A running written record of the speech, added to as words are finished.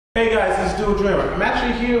Hey guys, this is Dual Dreamer. I'm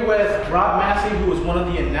actually here with Masse, who is one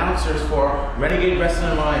of the announcers for Renegade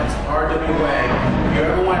Wrestling Alliance, RWA. If you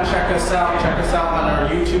ever want to check us out on our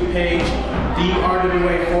YouTube page, the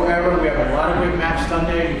RWA Forever. We have a lot of great matches on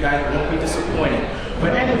there. You guys won't be disappointed.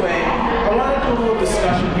 But anyway, I want to do a little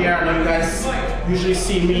discussion here. I know you guys usually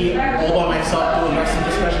see me all by myself doing wrestling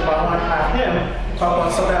discussion, but I want to have him talk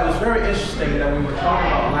about something that was very interesting that we were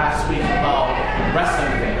talking about last week about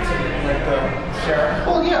wrestling fans. Like the sheriff.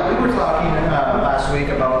 Well, yeah, we were talking last week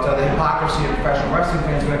about the hypocrisy of professional wrestling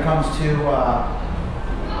fans when it comes to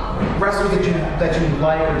wrestlers that you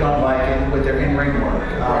like or don't like and with their in-ring work.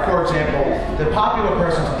 For example, the popular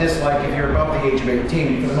person to dislike if you're above the age of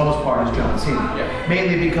 18, for the most part, is John Cena. Yeah.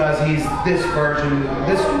 Mainly because he's this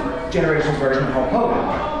generation's version of Hulk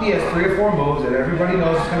Hogan. He has 3 or 4 moves that everybody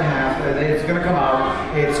knows is going to happen. It's going to come out.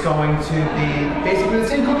 It's going to be basically the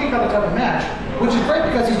same cookie cutter type of match, which is great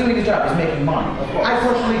because he's doing his job. He's making money. I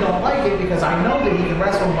personally don't like it because I know that he can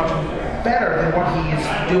wrestle much better than what he is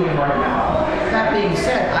doing right now. That being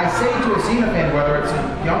said, I say to a Cena fan, whether it's a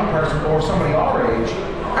young person or somebody our age,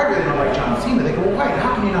 I really don't like John Cena. They go, well, wait,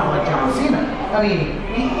 how can you not like John Cena? I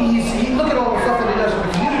mean, look at all the stuff that he does for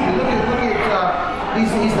the community. Look at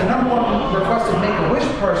he's the #1 requested Make-A-Wish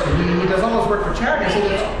person. He does all his work for charity. I say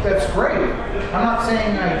that's great. I'm not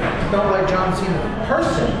saying I don't like John Cena the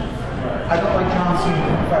person. I don't like John Cena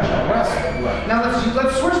the professional wrestler. Right. Now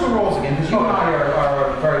let's switch the roles again, because you and I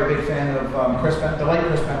are a very big fan of the late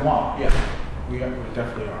Chris Benoit. Yeah, we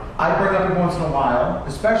definitely are. I bring up it once in a while,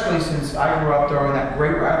 especially since I grew up during that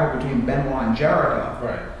great rivalry between Benoit and Jericho.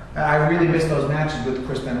 Right. I really miss those matches with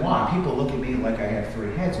Chris Benoit. People look at me like I have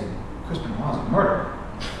 3 heads, and Chris Benoit's a murderer.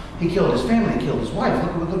 He killed his family, he killed his wife.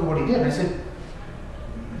 Look at what he did. And I said,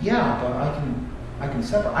 yeah, but I can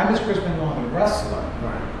separate. I miss Chris Benoit the wrestler.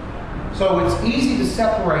 Right. So it's easy to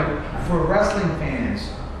separate for wrestling fans,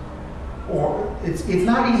 or it's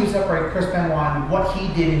not easy to separate Chris Benoit and what he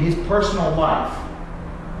did in his personal life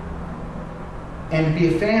and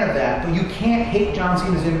be a fan of that, but you can't hate John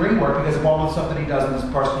Cena's in-ring work because of all the stuff that he does in his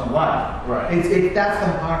personal life. Right. That's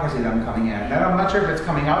the hypocrisy that I'm coming at. And I'm not sure if it's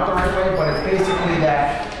coming out the right way, but it's basically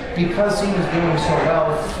that because Cena's doing so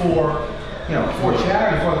well for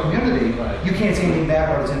charity, for the community, right, you can't say anything bad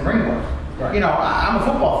about his in-ring work. Right. You know, I'm a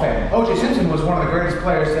football fan. O.J. Simpson was one of the greatest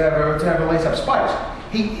players to ever lace up spikes.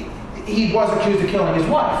 He was accused of killing his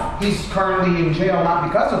wife. He's currently in jail not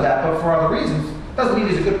because of that, but for other reasons. Doesn't mean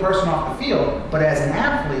he's a good person off the field, but as an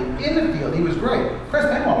athlete in the field, he was great. Chris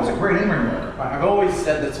Benoit was a great in-ring worker. Right. I've always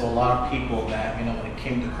said that to a lot of people that, when it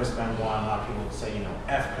came to Chris Benoit, a lot of people would say,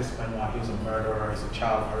 F Chris Benoit, he was a murderer, he's a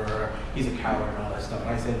child murderer, he's a coward, and all that stuff. And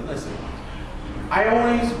I said, listen, I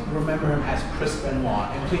always remember him as Chris Benoit.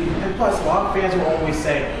 And plus, a lot of fans will always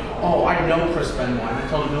say, oh, I know Chris Benoit. And I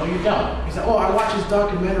told him, no, you don't. He said, oh, I watch his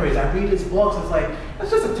documentaries, I read his books. It's like,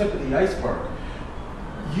 that's just the tip of the iceberg.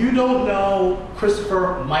 You don't know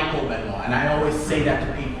Christopher Michael Benoit. And I always say that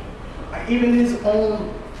to people. Even his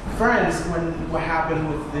own friends, what happened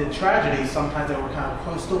with the tragedy, sometimes they were kind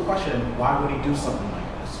of still questioning, why would he do something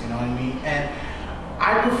like this? You know what I mean? And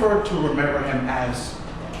I prefer to remember him as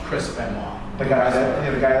Chris Benoit. The guy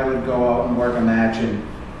that would go out and work a match and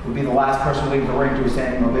would be the last person to leave the ring to a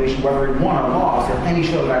standing ovation, whether he won or lost, at any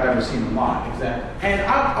show that I've ever seen him live. Exactly. And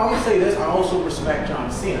I will say this, I also respect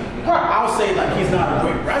John Cena. I'll say like he's not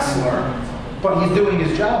a great wrestler, but he's doing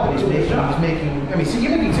his job, and he's making, I mean, see,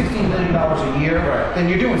 you're making $16 million a year, right, then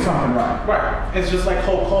you're doing something right. Right. It's just like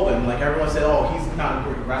Hulk Hogan. Like everyone said, oh, he's not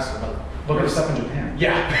a great wrestler. But look at stuff in Japan.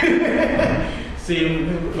 Yeah. See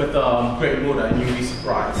him with Great Muda and you'd be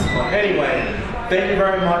surprised. But anyway, thank you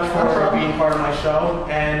very much for being part of my show.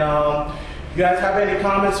 And if you guys have any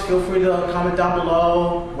comments, feel free to comment down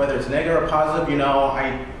below, whether it's negative or positive.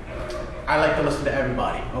 I like to listen to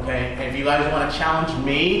everybody, okay? And if you guys want to challenge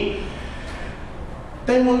me,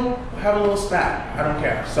 then we'll have a little spat. I don't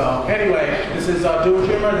care. So anyway, this is Dual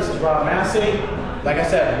Dreamer, this is Masse. Like I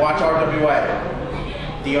said, watch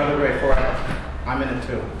RWA. The RWA forever. I'm in it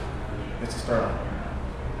too. It's a Sterling.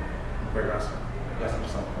 Great wrestler. Yes, I'm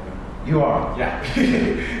something. You are. Yeah.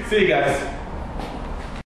 See you guys.